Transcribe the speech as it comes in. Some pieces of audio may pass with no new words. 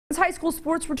high school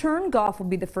sports return, golf will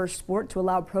be the first sport to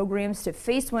allow programs to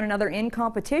face one another in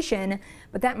competition,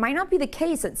 but that might not be the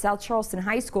case at South Charleston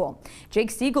High School. Jake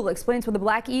Siegel explains why the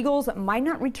Black Eagles might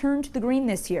not return to the green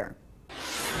this year.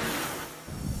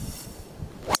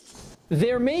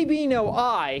 There may be no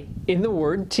I in the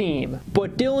word team,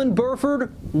 but Dylan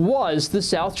Burford was the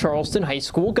South Charleston High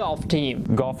School golf team.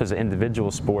 Golf is an individual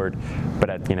sport, but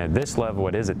at this level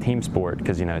it is a team sport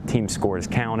because team score is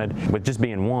counted. With just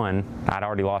being one, I'd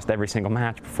already lost every single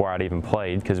match before I'd even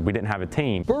played because we didn't have a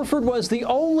team. Burford was the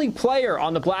only player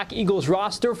on the Black Eagles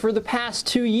roster for the past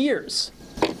 2 years,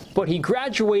 but he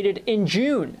graduated in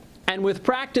June. And with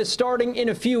practice starting in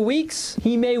a few weeks,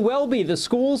 he may well be the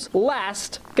school's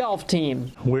last golf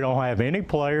team. We don't have any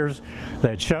players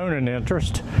that's shown an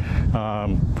interest.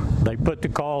 They put the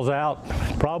calls out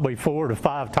probably 4 to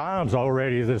 5 times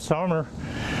already this summer.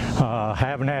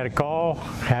 Haven't had a call,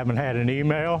 haven't had an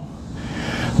email,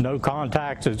 no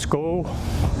contacts at school.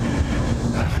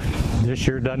 This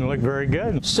year doesn't look very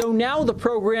good. So now the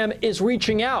program is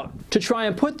reaching out to try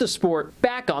and put the sport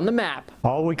back on the map.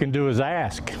 All we can do is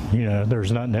ask.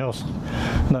 There's nothing else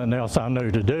I know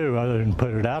to do other than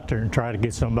put it out there and try to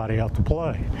get somebody out to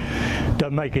play.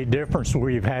 Doesn't make any difference whether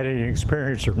you've had any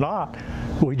experience or not.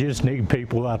 We just need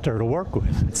people out there to work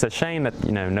with. It's a shame that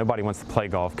nobody wants to play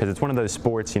golf because it's one of those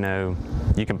sports you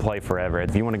can play forever.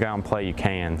 If you want to go out and play, you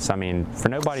can. So I mean, for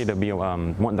nobody to be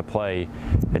wanting to play,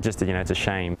 it's a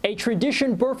shame. A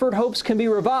tradition Burford hopes can be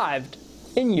revived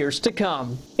in years to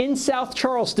come. In South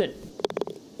Charleston,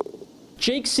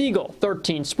 Jake Siegel,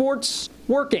 13 Sports,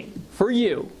 working for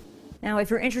you. Now, if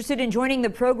you're interested in joining the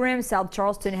program, South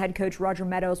Charleston head coach Roger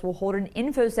Meadows will hold an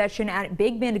info session at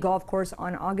Big Bend Golf Course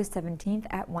on August 17th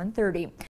at 1:30.